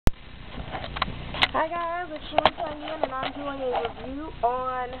Hi guys, it's Sean coming in and I'm doing a review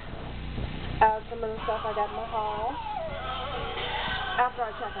on some of the stuff I got in my haul after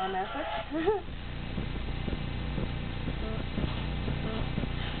I check my message.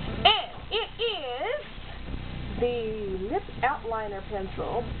 And it is the lip outliner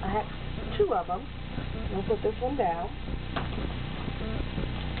pencil. I have two of them. I'll put this one down.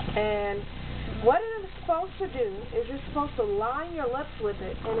 And what it is supposed to do is you're supposed to line your lips with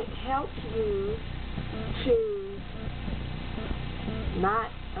it, and it helps you to not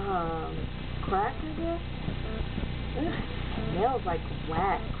crack, I guess. It smells like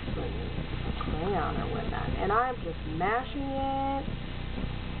wax and crayon or whatnot. And I'm just mashing it.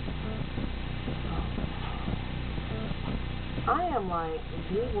 I am like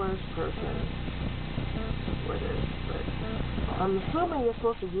the worst person for this, but I'm assuming you're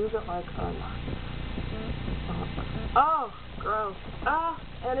supposed to use it like oh, gross.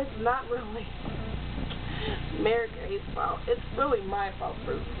 And it's not really Mary Kay's fault. It's really my fault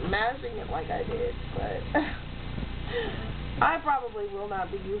for mashing it like I did, but I probably will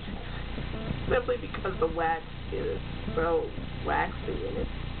not be using it simply because the wax is so waxy and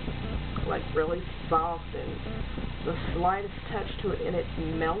it's like really soft and the slightest touch to it and it's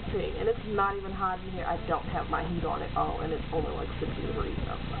melting and it's not even hot in here. I don't have my heat on at all and it's only like 60 degrees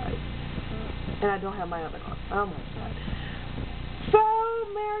outside. And I don't have my oven on. Oh my god. So,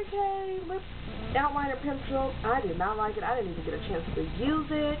 Mary Kay lip outliner pencil. I did not like it. I didn't even get a chance to use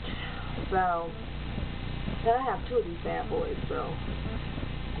it. So, and I have two of these bad boys. So,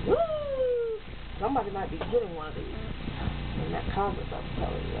 woo! Somebody might be getting one of these. In that comment I was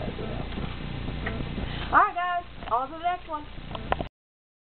telling you guys about. Alright guys, on to the next one.